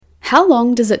How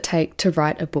long does it take to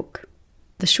write a book?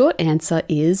 The short answer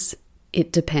is,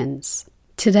 it depends.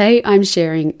 Today I'm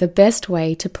sharing the best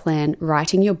way to plan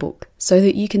writing your book so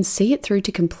that you can see it through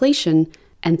to completion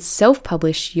and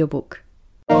self-publish your book.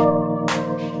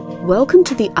 Welcome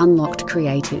to the Unlocked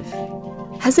Creative.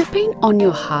 Has it been on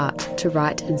your heart to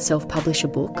write and self-publish a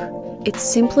book? It's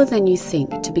simpler than you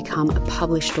think to become a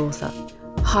published author.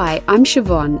 Hi, I'm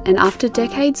Siobhan, and after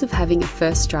decades of having a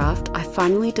first draft, I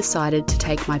finally decided to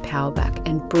take my power back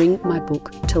and bring my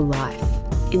book to life.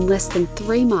 In less than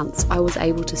 3 months, I was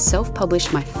able to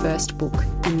self-publish my first book,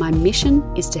 and my mission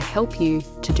is to help you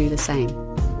to do the same.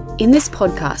 In this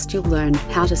podcast, you'll learn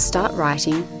how to start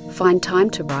writing, find time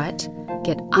to write,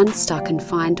 get unstuck and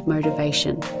find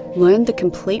motivation, learn the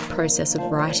complete process of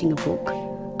writing a book,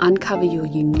 uncover your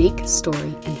unique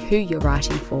story and who you're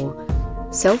writing for,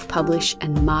 self-publish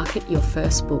and market your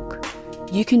first book.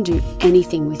 You can do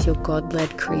anything with your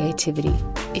God-led creativity.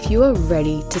 If you are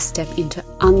ready to step into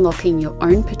unlocking your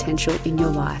own potential in your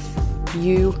life,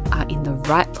 you are in the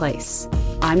right place.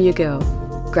 I'm your girl.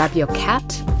 Grab your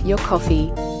cat, your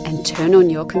coffee, and turn on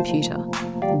your computer.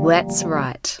 Let's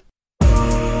write.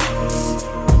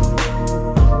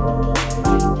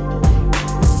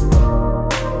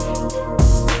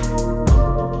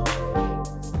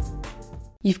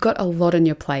 You've got a lot on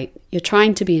your plate. You're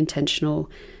trying to be intentional.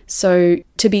 So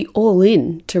to be all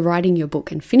in to writing your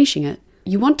book and finishing it,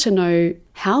 you want to know,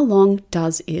 how long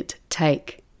does it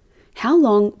take? How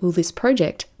long will this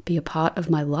project be a part of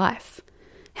my life?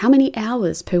 How many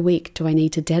hours per week do I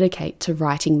need to dedicate to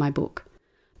writing my book?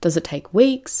 Does it take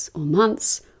weeks or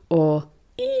months or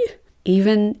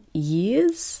even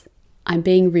years? I'm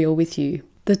being real with you.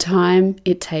 The time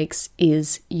it takes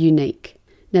is unique.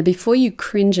 Now, before you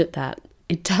cringe at that,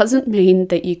 it doesn't mean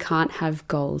that you can't have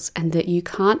goals and that you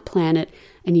can't plan it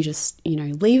and you just,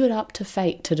 leave it up to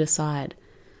fate to decide.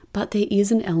 But there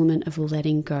is an element of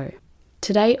letting go.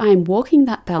 Today, I am walking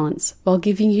that balance while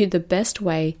giving you the best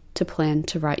way to plan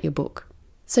to write your book.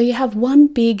 So you have one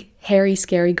big, hairy,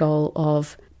 scary goal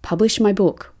of publish my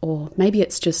book, or maybe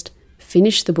it's just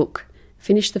finish the book,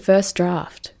 finish the first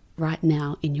draft right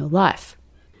now in your life.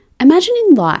 Imagine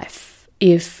in life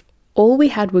if all we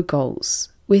had were goals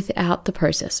without the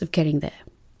process of getting there.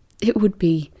 It would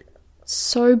be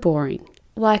so boring.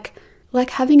 Like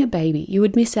having a baby, you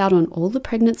would miss out on all the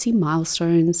pregnancy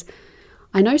milestones.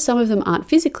 I know some of them aren't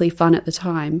physically fun at the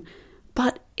time,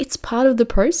 but it's part of the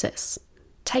process.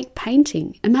 Take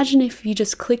painting. Imagine if you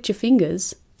just clicked your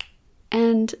fingers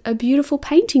and a beautiful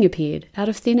painting appeared out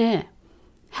of thin air.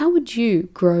 How would you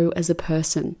grow as a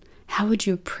person? How would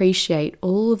you appreciate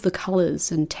all of the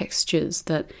colours and textures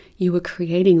that you were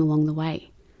creating along the way?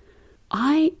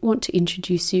 I want to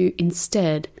introduce you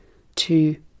instead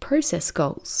to process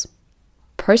goals.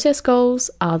 Process goals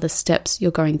are the steps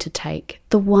you're going to take,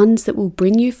 the ones that will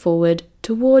bring you forward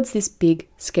towards this big,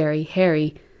 scary,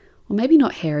 hairy, or maybe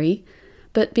not hairy,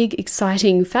 but big,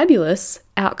 exciting, fabulous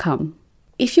outcome.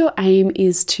 If your aim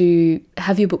is to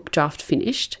have your book draft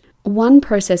finished, one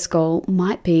process goal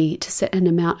might be to set an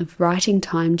amount of writing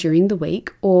time during the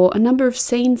week or a number of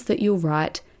scenes that you'll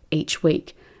write each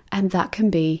week, and that can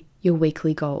be your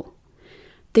weekly goal.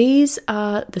 These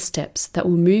are the steps that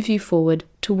will move you forward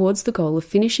towards the goal of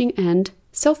finishing and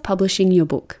self-publishing your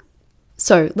book.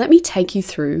 So let me take you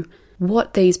through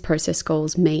what these process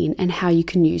goals mean and how you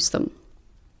can use them.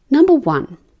 Number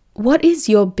 1, what is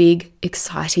your big,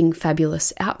 exciting,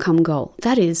 fabulous outcome goal?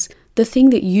 That is the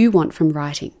thing that you want from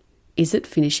writing. Is it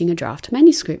finishing a draft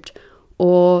manuscript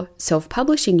or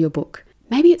self-publishing your book?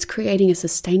 Maybe it's creating a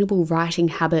sustainable writing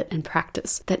habit and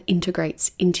practice that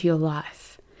integrates into your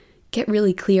life. Get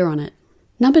really clear on it.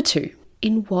 Number 2,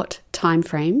 in what time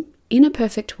frame, in a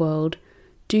perfect world,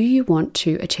 do you want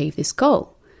to achieve this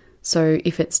goal? So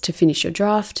if it's to finish your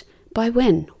draft, by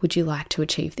when would you like to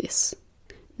achieve this?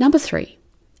 Number 3,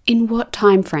 in what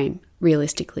time frame,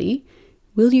 realistically,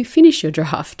 will you finish your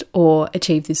draft or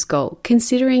achieve this goal?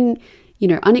 Considering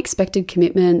unexpected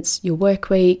commitments, your work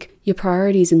week, your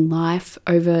priorities in life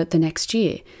over the next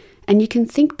year. And you can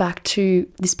think back to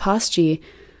this past year,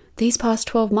 these past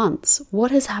 12 months, what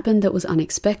has happened that was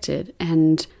unexpected?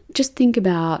 And just think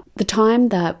about the time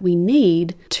that we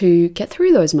need to get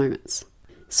through those moments.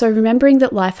 So remembering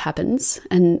that life happens,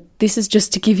 and this is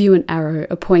just to give you an arrow,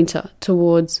 a pointer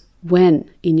towards when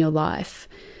in your life.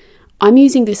 I'm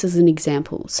using this as an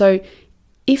example. So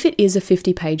if it is a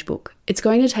 50-page book, it's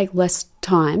going to take less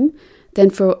time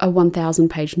than for a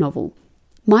 1,000-page novel.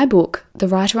 My book, The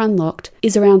Writer Unlocked,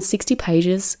 is around 60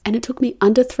 pages and it took me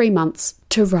under 3 months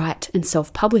to write and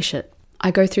self-publish it. I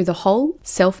go through the whole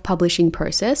self-publishing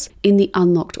process in the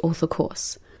Unlocked Author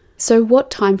course. So what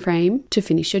time frame to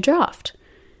finish your draft?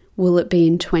 Will it be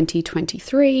in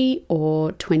 2023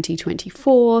 or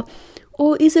 2024?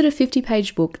 Or is it a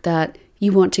 50-page book that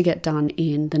you want to get done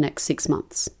in the next 6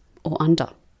 months or under?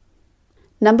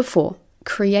 Number 4,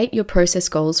 create your process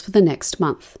goals for the next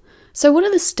month. So what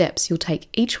are the steps you'll take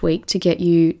each week to get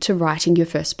you to writing your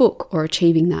first book or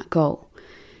achieving that goal?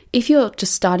 If you're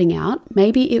just starting out,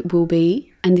 maybe it will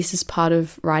be, and this is part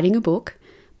of writing a book,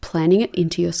 planning it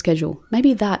into your schedule.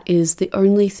 Maybe that is the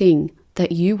only thing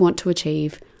that you want to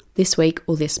achieve this week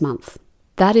or this month.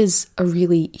 That is a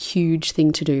really huge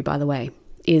thing to do, by the way,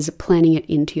 is planning it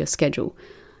into your schedule.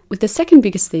 With the second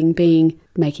biggest thing being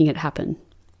making it happen.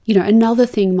 Another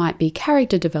thing might be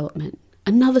character development.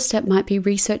 Another step might be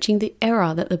researching the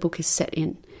era that the book is set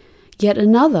in. Yet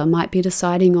another might be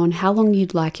deciding on how long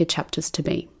you'd like your chapters to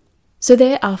be. So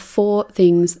there are 4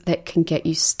 things that can get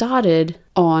you started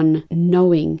on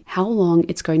knowing how long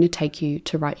it's going to take you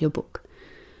to write your book.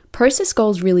 Process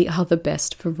goals really are the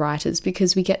best for writers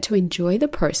because we get to enjoy the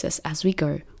process as we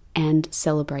go and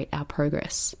celebrate our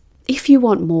progress. If you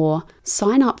want more,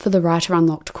 sign up for the Writer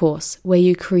Unlocked course where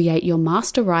you create your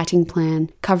master writing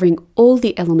plan covering all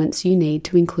the elements you need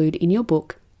to include in your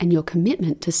book and your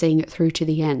commitment to seeing it through to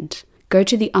the end. Go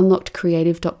to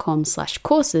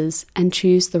theunlockedcreative.com/courses and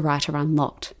choose the Writer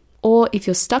Unlocked. Or if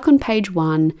you're stuck on page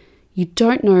 1, you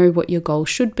don't know what your goal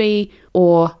should be,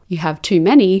 or you have too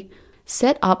many,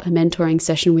 set up a mentoring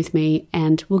session with me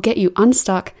and we'll get you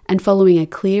unstuck and following a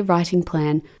clear writing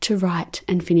plan to write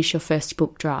and finish your first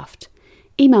book draft.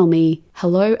 Email me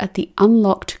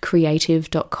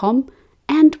hello@theunlockedcreative.com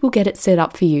and we'll get it set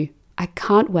up for you. I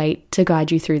can't wait to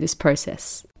guide you through this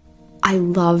process. I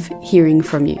love hearing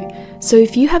from you. So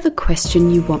if you have a question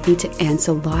you want me to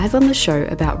answer live on the show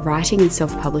about writing and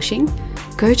self-publishing,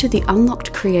 go to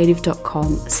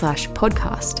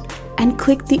theunlockedcreative.com/podcast and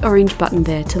click the orange button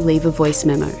there to leave a voice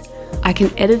memo. I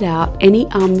can edit out any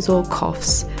ums or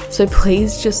coughs, so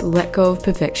please just let go of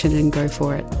perfection and go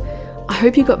for it. I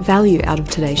hope you got value out of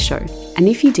today's show, and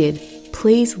if you did,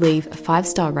 please leave a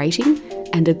 5-star rating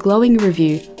and a glowing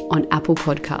review on Apple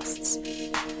Podcasts.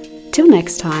 Till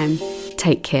next time,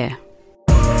 take care.